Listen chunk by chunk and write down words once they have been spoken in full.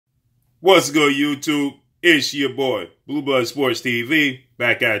What's good, YouTube? It's your boy, Blue Blood Sports TV,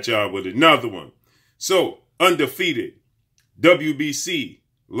 back at y'all with another one. So, undefeated WBC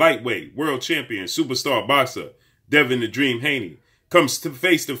lightweight world champion superstar boxer Devin "The Dream" Haney comes to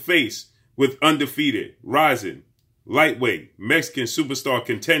face with undefeated rising lightweight Mexican superstar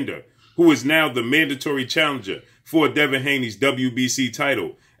contender, who is now the mandatory challenger for Devin Haney's WBC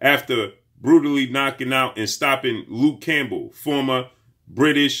title after brutally knocking out and stopping Luke Campbell, former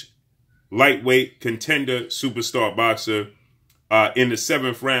British lightweight contender superstar boxer, in the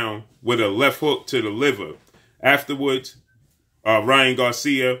 7th round with a left hook to the liver. Afterwards, Ryan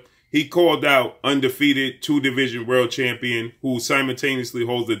Garcia, he called out undefeated 2-division world champion who simultaneously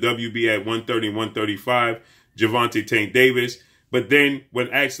holds the WB at 130, 135, Gervonta Tank Davis. But then when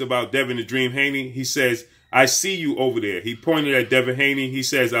asked about Devin "The Dream" Haney, he says, "I see you over there." He pointed at Devin Haney. He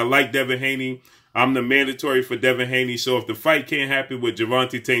says, "I like Devin Haney. I'm the mandatory for Devin Haney. So if the fight can't happen with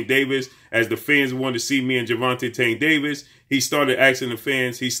Gervonta Tank Davis, as the fans want to see me and Gervonta Tank Davis," he started asking the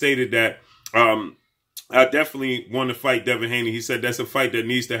fans. He stated that, "I definitely want to fight Devin Haney." He said that's a fight that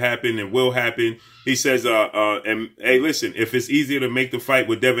needs to happen and will happen. He says, and hey, listen, if it's easier to make the fight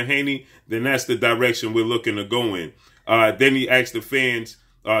with Devin Haney, then that's the direction we're looking to go in. Then he asked the fans.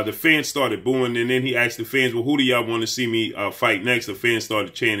 The fans started booing, and then he asked the fans, "Well, who do y'all want to see me fight next?" The fans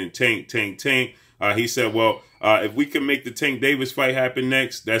started chanting, "Tank, Tank, Tank." He said, "Well, if we can make the Tank Davis fight happen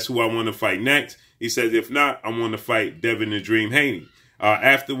next, that's who I want to fight next." He said, "If not, I want to fight Devin "The Dream" Haney."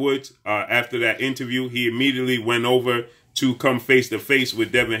 Afterwards, after that interview, he immediately went over to come face to face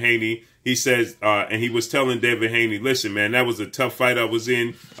with Devin Haney. He says, and he was telling Devin Haney, "Listen, man, that was a tough fight I was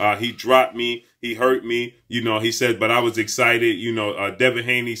in. He dropped me. He hurt me. You know," he said, "but I was excited." You know, Devin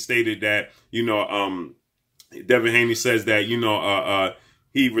Haney stated that, Devin Haney says that,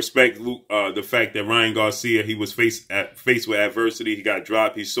 he respects the fact that Ryan Garcia, he was faced with adversity. He got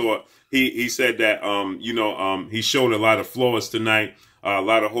dropped. He said that, he showed a lot of flaws tonight, a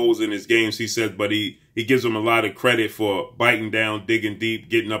lot of holes in his games, he said, but he gives him a lot of credit for biting down, digging deep,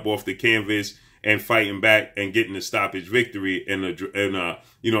 getting up off the canvas and fighting back and getting a stoppage victory in a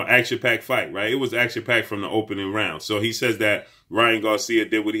action-packed fight, right? It was action-packed from the opening round. So he says that Ryan Garcia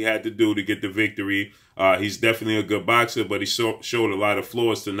did what he had to do to get the victory. He's definitely a good boxer, but he showed a lot of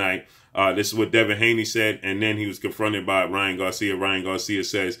flaws tonight. This is what Devin Haney said, and then he was confronted by Ryan Garcia. Ryan Garcia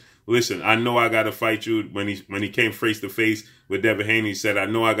says, "Listen, I know I got to fight you." When he came face to face with Devin Haney, he said, "I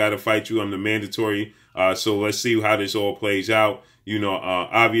know I got to fight you. I'm the mandatory. So let's see how this all plays out."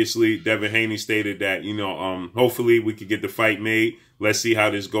 Obviously, Devin Haney stated that, hopefully we could get the fight made. Let's see how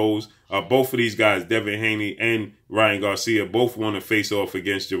this goes. Both of these guys, Devin Haney and Ryan Garcia, both want to face off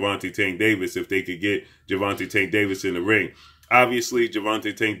against Gervonta Tank Davis if they could get Gervonta Tank Davis in the ring. Obviously,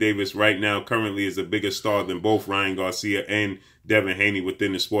 Gervonta Tank Davis right now currently is a bigger star than both Ryan Garcia and Devin Haney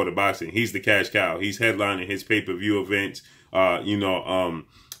within the sport of boxing. He's the cash cow. He's headlining his pay-per-view events.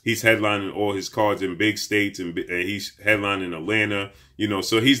 He's headlining all his cards in big states, and he's headlining Atlanta.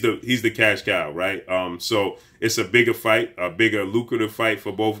 So he's the cash cow, right? So it's a bigger fight, a bigger lucrative fight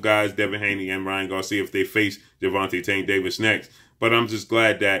for both guys, Devin Haney and Ryan Garcia, if they face Gervonta Tank Davis next. But I'm just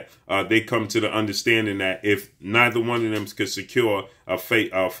glad that they come to the understanding that if neither one of them could secure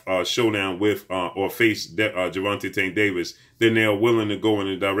a showdown with or face Gervonta Tank Davis, then they are willing to go in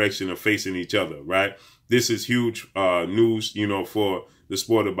the direction of facing each other, right? This is huge news, for the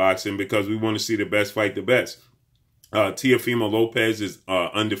sport of boxing, because we want to see the best fight the best. Teofimo Lopez is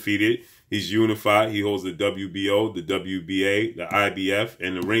undefeated. He's unified. He holds the WBO, the WBA, the IBF,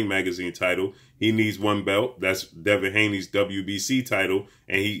 and the Ring Magazine title. He needs one belt. That's Devin Haney's WBC title,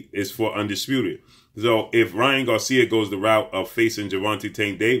 and he is for undisputed. So if Ryan Garcia goes the route of facing Gervonta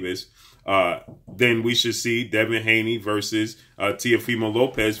Tank Davis, then we should see Devin Haney versus Teofimo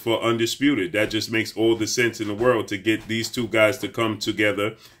Lopez for undisputed. That just makes all the sense in the world to get these two guys to come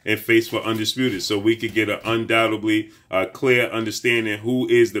together and face for undisputed, so we could get an undoubtedly clear understanding who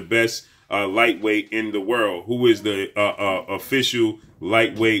is the best lightweight in the world, who is the official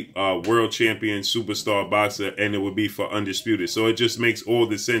lightweight world champion superstar boxer, and it would be for undisputed. So it just makes all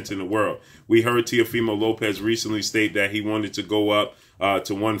the sense in the world. We heard Teofimo Lopez recently state that he wanted to go up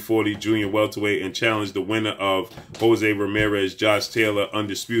to 140 junior welterweight and challenge the winner of Jose Ramirez, Josh Taylor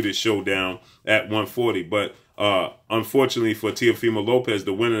undisputed showdown at 140. But unfortunately for Teofimo Lopez,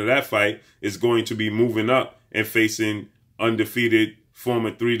 the winner of that fight is going to be moving up and facing undefeated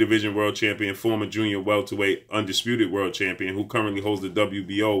former 3-division world champion, former junior welterweight undisputed world champion, who currently holds the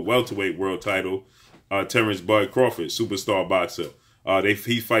WBO welterweight world title, Terrence Bud Crawford, superstar boxer.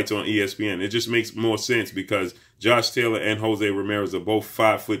 He fights on ESPN. It just makes more sense because Josh Taylor and Jose Ramirez are both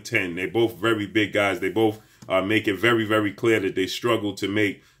 5'10". They're both very big guys. They both make it very, very clear that they struggle to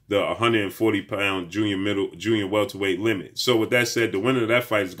make the 140-pound junior welterweight limit. So with that said, the winner of that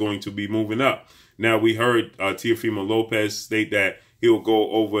fight is going to be moving up. Now, we heard Teofimo Lopez state that he'll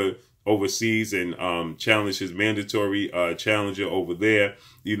go overseas and challenge his mandatory challenger over there,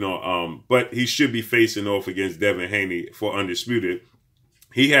 but he should be facing off against Devin Haney for undisputed.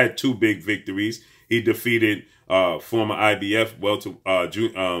 He had 2 big victories. He defeated former IBF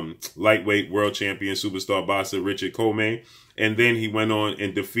lightweight world champion superstar boxer Richard Coleman, and then he went on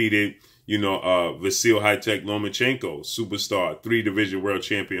and defeated Vasil High-Tech Lomachenko, superstar 3-division world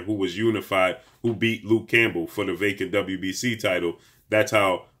champion who was unified, who beat Luke Campbell for the vacant WBC title. That's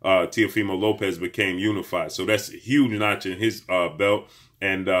how Teofimo Lopez became unified. So that's a huge notch in his belt.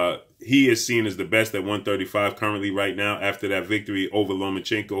 And he is seen as the best at 135 currently right now after that victory over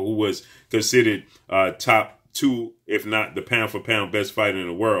Lomachenko, who was considered top 2, if not the pound-for-pound best fighter in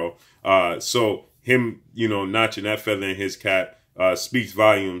the world. So him, notching that feather in his cap speaks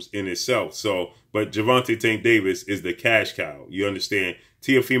volumes in itself. So, but Gervonta Tank Davis is the cash cow. You understand?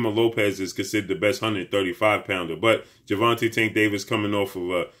 Teofimo Lopez is considered the best 135-pounder, but Gervonta Tank Davis coming off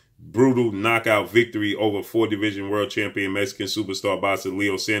of a brutal knockout victory over 4-division world champion Mexican superstar boxer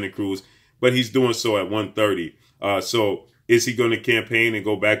Leo Santa Cruz, but he's doing so at 130. So is he going to campaign and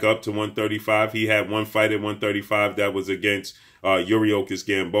go back up to 135? He had 1 fight at 135 that was against Yuriokis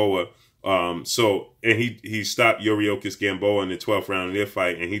Gamboa. And he stopped Yuriokis Gamboa in the 12th round of their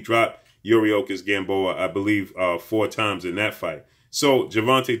fight, and he dropped Yuriokis Gamboa, I believe, 4 times in that fight. So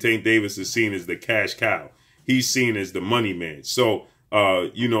Gervonta Tank Davis is seen as the cash cow. He's seen as the money man. So,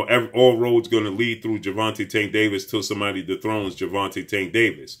 all roads going to lead through Gervonta Tank Davis till somebody dethrones Gervonta Tank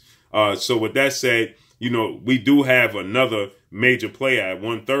Davis. So with that said, we do have another major player at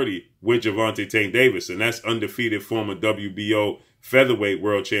 130 with Gervonta Tank Davis, and that's undefeated former WBO featherweight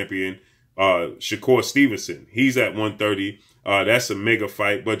world champion Shakur Stevenson. He's at 130. That's a mega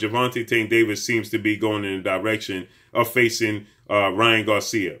fight, but Gervonta Tank Davis seems to be going in the direction of facing Ryan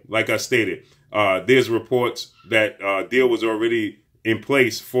Garcia. Like I stated, there's reports that deal was already in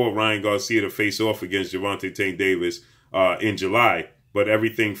place for Ryan Garcia to face off against Gervonta Tank Davis in July, but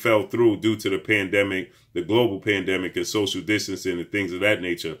everything fell through due to the pandemic, the global pandemic, and social distancing and things of that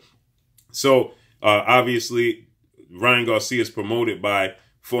nature. So obviously, Ryan Garcia is promoted by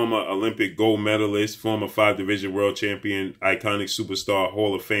former Olympic gold medalist, former 5-division world champion, iconic superstar,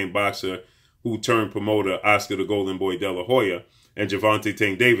 Hall of Fame boxer who turned promoter Oscar the Golden Boy De La Hoya. And Gervonta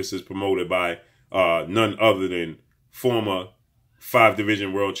Tank Davis is promoted by none other than former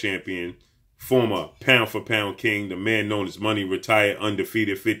 5-division world champion, former pound-for-pound king, the man known as Money, retired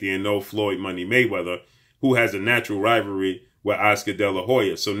undefeated 50-0 Floyd Money Mayweather, who has a natural rivalry with Oscar De La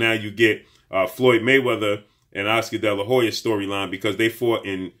Hoya. So now you get Floyd Mayweather and Oscar De La Hoya storyline because they fought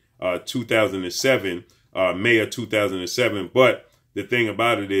in 2007, May of 2007. But the thing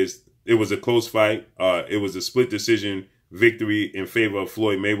about it is it was a close fight. It was a split decision victory in favor of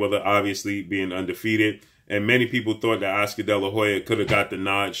Floyd Mayweather, obviously being undefeated. And many people thought that Oscar De La Hoya could have got the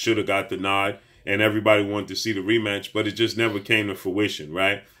nod, should have got the nod, and everybody wanted to see the rematch, but it just never came to fruition,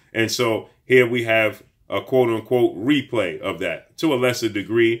 right? And so here we have a quote-unquote replay of that. To a lesser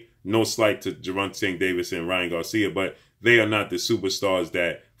degree, no slight to Gervonta Tank Davis and Ryan Garcia, but they are not the superstars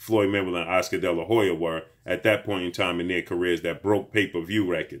that Floyd Mayweather and Oscar De La Hoya were at that point in time in their careers that broke pay-per-view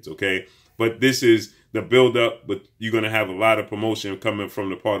records, okay? But this is the build-up, but you're going to have a lot of promotion coming from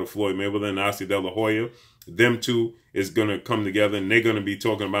the part of Floyd Mayweather and Oscar De La Hoya. Them two is going to come together, and they're going to be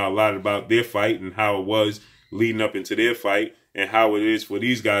talking about a lot about their fight and how it was leading up into their fight and how it is for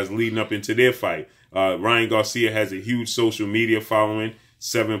these guys leading up into their fight. Ryan Garcia has a huge social media following,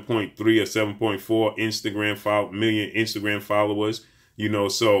 7.3 or 7.4 million Instagram followers.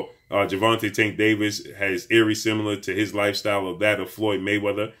 So Gervonta Tank Davis has eerie similar to his lifestyle of that of Floyd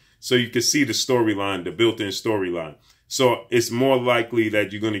Mayweather. So you can see the storyline, the built-in storyline. So it's more likely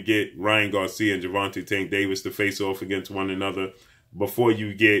that you're going to get Ryan Garcia and Gervonta Tank Davis to face off against one another before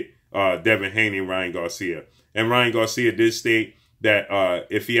you get Devin Haney and Ryan Garcia. And Ryan Garcia did state that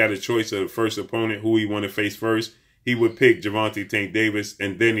if he had a choice of the first opponent who he want to face first, he would pick Gervonta Tank Davis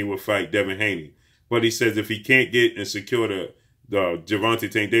and then he would fight Devin Haney. But he says if he can't get and secure the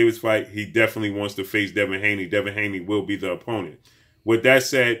Gervonta Tank Davis fight, he definitely wants to face Devin Haney. Devin Haney will be the opponent. With that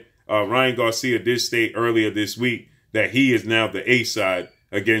said, Ryan Garcia did state earlier this week that he is now the A side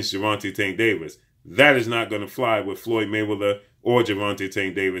against Gervonta Tank Davis. That is not going to fly with Floyd Mayweather or Gervonta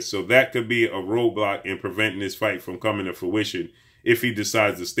Tank Davis. So that could be a roadblock in preventing this fight from coming to fruition if he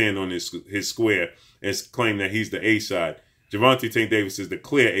decides to stand on his square and claim that he's the A side. Gervonta Tank Davis is the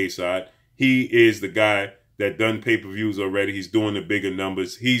clear A side. He is the guy that done pay-per-views already. He's doing the bigger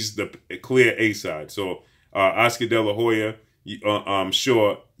numbers. He's the clear A side. So Oscar De La Hoya, I'm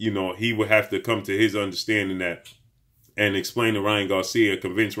sure, you know, he would have to come to his understanding that and explain to Ryan Garcia,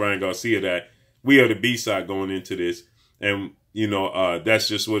 convince Ryan Garcia that we are the B-side going into this. And, you know, that's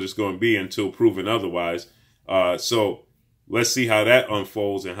just what it's going to be until proven otherwise. So let's see how that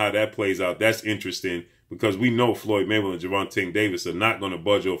unfolds and how that plays out. That's interesting because we know Floyd Mayweather and Gervonta Davis are not going to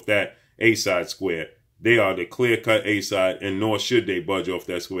budge off that A-side square. They are the clear-cut A-side, and nor should they budge off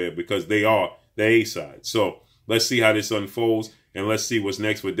that square because they are the A-side. So let's see how this unfolds, and let's see what's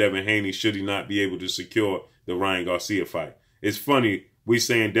next for Devin Haney should he not be able to secure the Ryan Garcia fight. It's funny, we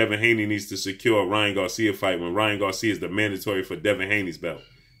saying Devin Haney needs to secure a Ryan Garcia fight when Ryan Garcia is the mandatory for Devin Haney's belt.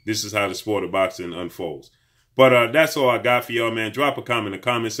 This is how the sport of boxing unfolds. But that's all I got for y'all, man. Drop a comment in the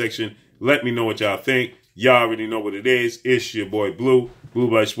comment section. Let me know what y'all think. Y'all already know what it is. It's your boy Blue, Blue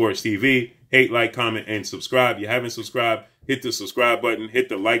Blood Sports TV. Hate, like, comment, and subscribe. If you haven't subscribed, hit the subscribe button, hit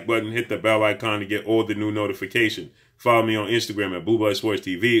the like button, hit the bell icon to get all the new notifications. Follow me on Instagram at Blue Blood Sports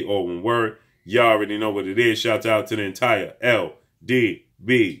TV, all one word. Y'all already know what it is. Shout out to the entire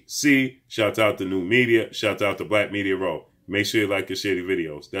LDBC. Shout out to New Media. Shout out to Black Media Row. Make sure you like and share the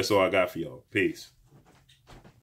videos. That's all I got for y'all. Peace.